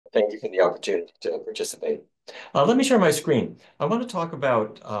Thank you for the opportunity to participate. Let me share my screen. I want to talk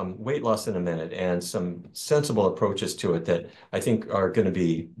about weight loss in a minute and some sensible approaches to it that I think are going to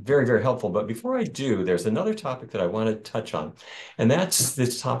be very, very helpful. But before I do, there's another topic that I want to touch on, and that's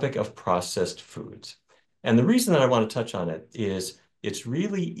this topic of processed foods. And the reason that I want to touch on it is it's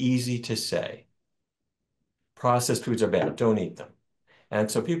really easy to say processed foods are bad, don't eat them. And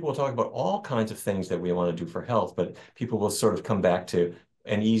so people will talk about all kinds of things that we want to do for health, but people will sort of come back to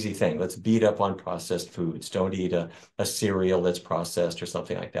an easy thing. Let's beat up on processed foods. Don't eat a cereal that's processed or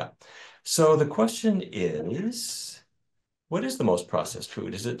something like that. So the question is, what is the most processed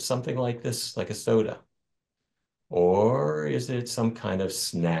food? Is it something like this, like a soda? Or is it some kind of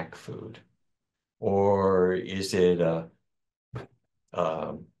snack food? Or is it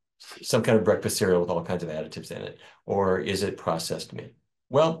um, some kind of breakfast cereal with all kinds of additives in it? Or is it processed meat?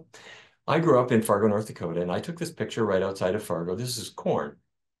 Well, I grew up in Fargo, North Dakota, and I took this picture right outside of Fargo. This is corn,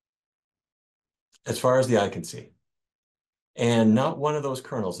 as far as the eye can see. And not one of those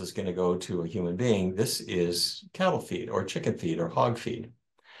kernels is going to go to a human being. This is cattle feed or chicken feed or hog feed.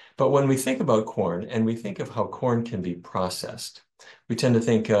 But when we think about corn and we think of how corn can be processed, we tend to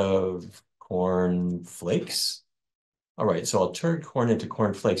think of corn flakes. All right, so I'll turn corn into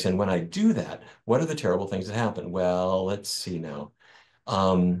corn flakes. And when I do that, what are the terrible things that happen? Well, let's see now.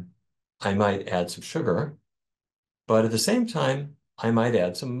 Um, I might add some sugar. But at the same time, I might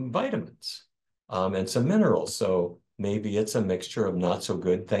add some vitamins and some minerals. So maybe it's a mixture of not so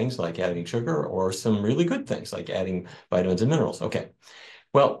good things like adding sugar or some really good things like adding vitamins and minerals. Okay.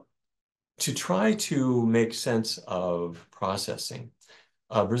 Well, to try to make sense of processing,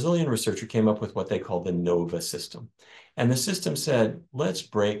 a Brazilian researcher came up with what they call the NOVA system. And the system said, let's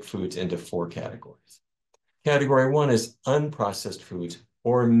break foods into four categories. Category one is unprocessed foods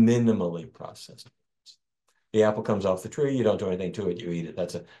or minimally processed. The apple comes off the tree, you don't do anything to it, you eat it.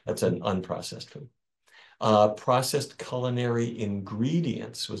 That's an unprocessed food. Processed culinary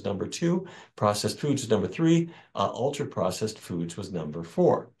ingredients was number two. Processed foods was number three. Ultra processed foods was number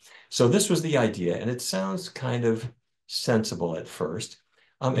four. So this was the idea, and it sounds kind of sensible at first,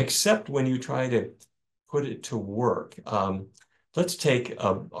 except when you try to put it to work. Let's take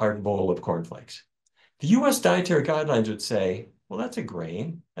our bowl of cornflakes. The US dietary guidelines would say, well, that's a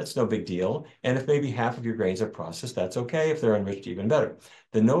grain. That's no big deal. And if maybe half of your grains are processed, that's okay. If they're enriched, even better.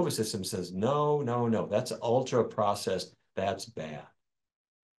 The NOVA system says, no, no, no, that's ultra processed. That's bad.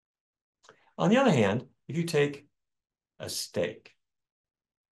 On the other hand, if you take a steak,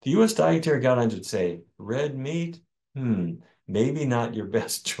 the US dietary guidelines would say, red meat, maybe not your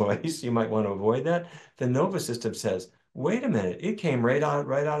best choice. You might want to avoid that. The NOVA system says, wait a minute, it came right out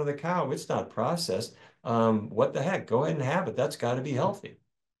of the cow. It's not processed. What the heck? Go ahead and have it. That's got to be healthy.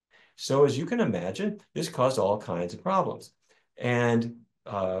 So as you can imagine, this caused all kinds of problems. And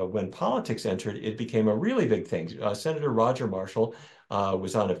when politics entered, it became a really big thing. Senator Roger Marshall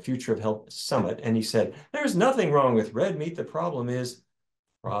was on a Future of Health summit, and he said, there's nothing wrong with red meat. The problem is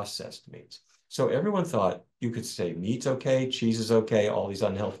processed meats. So everyone thought you could say meat's okay, cheese is okay, all these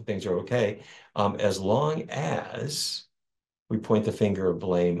unhealthy things are okay, as long as we point the finger of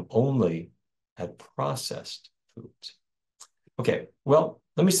blame only at processed foods. Okay, well,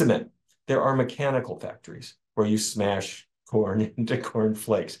 let me submit. There are mechanical factories where you smash corn into corn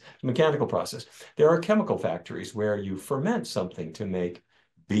flakes, mechanical process. There are chemical factories where you ferment something to make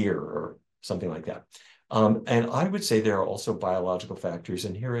beer or something like that. And I would say there are also biological factories,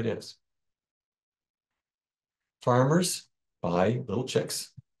 and here it is. Farmers buy little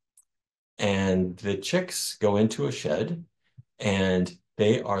chicks, and the chicks go into a shed, and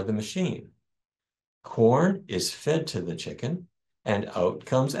they are the machine. Corn is fed to the chicken, and out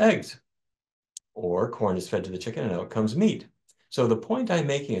comes eggs. Or corn is fed to the chicken, and out comes meat. So the point I'm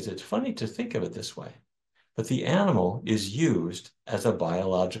making is it's funny to think of it this way, but the animal is used as a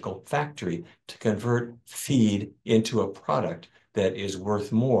biological factory to convert feed into a product that is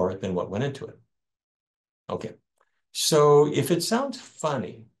worth more than what went into it. Okay, so if it sounds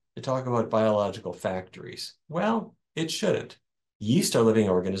funny to talk about biological factories, well, it shouldn't. Yeast are living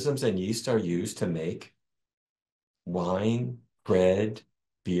organisms, and yeast are used to make wine, bread,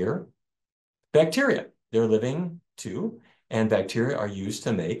 beer. Bacteria, they're living too, and bacteria are used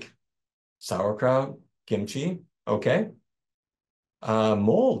to make sauerkraut, kimchi, okay?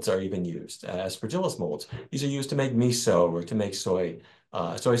 Molds are even used, aspergillus molds. These are used to make miso or to make soy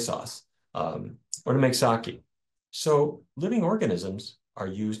sauce, or to make sake. So living organisms are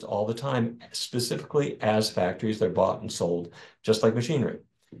used all the time, specifically as factories. They're bought and sold just like machinery.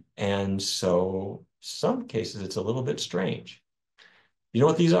 And so some cases it's a little bit strange. You know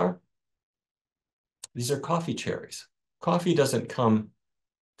what these are? These are coffee cherries. Coffee doesn't come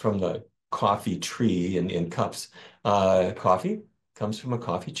from the coffee tree in cups. Coffee comes from a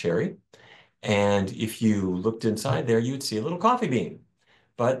coffee cherry. And if you looked inside there, you'd see a little coffee bean.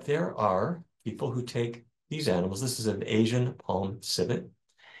 But there are people who take these animals. This is an Asian palm civet,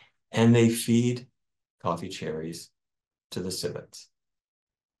 and they feed coffee cherries to the civets.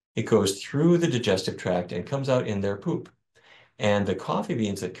 It goes through the digestive tract and comes out in their poop. And the coffee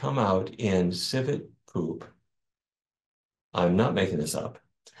beans that come out in civet poop, I'm not making this up,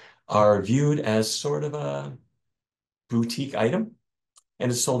 are viewed as sort of a boutique item,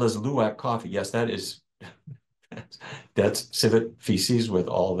 and it's sold as luwak coffee. Yes, that's civet feces with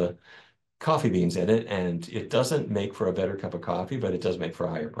all the coffee beans in it, and it doesn't make for a better cup of coffee, but it does make for a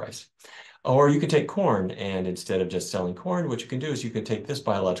higher price. Or you can take corn, and instead of just selling corn, what you can do is you can take this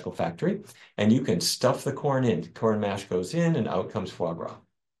biological factory and you can stuff the corn in. Corn mash goes in and out comes foie gras.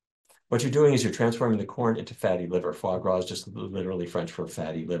 What you're doing is you're transforming the corn into fatty liver. Foie gras is just literally French for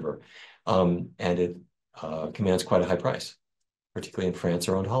fatty liver. And it commands quite a high price, particularly in France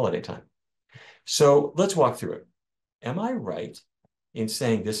around holiday time. So let's walk through it. Am I right in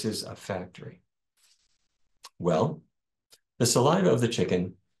saying this is a factory? Well, the saliva of the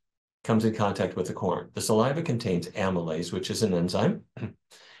chicken comes in contact with the corn. The saliva contains amylase, which is an enzyme,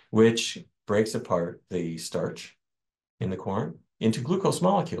 which breaks apart the starch in the corn into glucose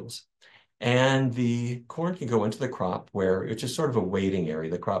molecules. And the corn can go into the crop where it's just sort of a waiting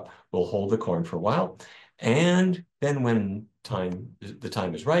area. The crop will hold the corn for a while. And then when the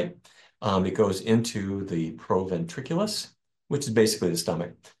time is right, it goes into the proventriculus, which is basically the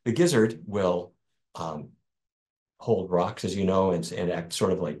stomach. The gizzard will hold rocks, as you know, and act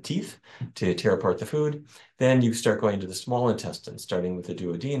sort of like teeth to tear apart the food. Then you start going to the small intestine, starting with the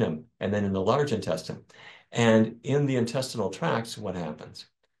duodenum, and then in the large intestine. And in the intestinal tracts, what happens?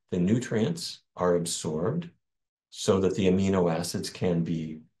 The nutrients are absorbed so that the amino acids can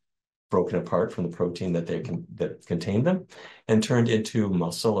be broken apart from the protein that contain them and turned into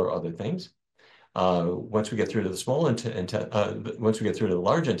muscle or other things. Once we get through to the once we get through to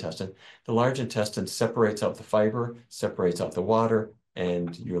the large intestine separates out the fiber, separates out the water,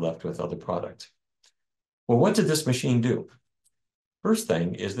 and you're left with other products. Well, what did this machine do? First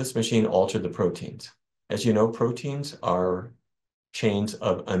thing is this machine altered the proteins. As you know, proteins are chains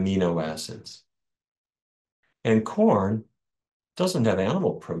of amino acids. And corn doesn't have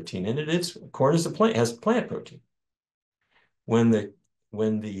animal protein in it. Corn is has plant protein. When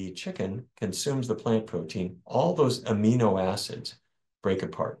the chicken consumes the plant protein, all those amino acids break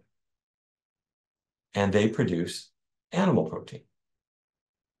apart and they produce animal protein.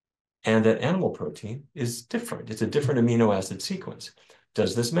 And that animal protein is different. It's a different amino acid sequence.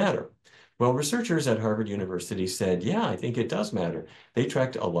 Does this matter? Well, researchers at Harvard University said, yeah, I think it does matter. They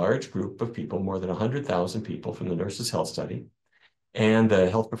tracked a large group of people, more than 100,000 people from the Nurses' Health Study and the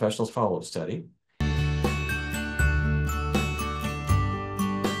Health Professionals Follow-up Study.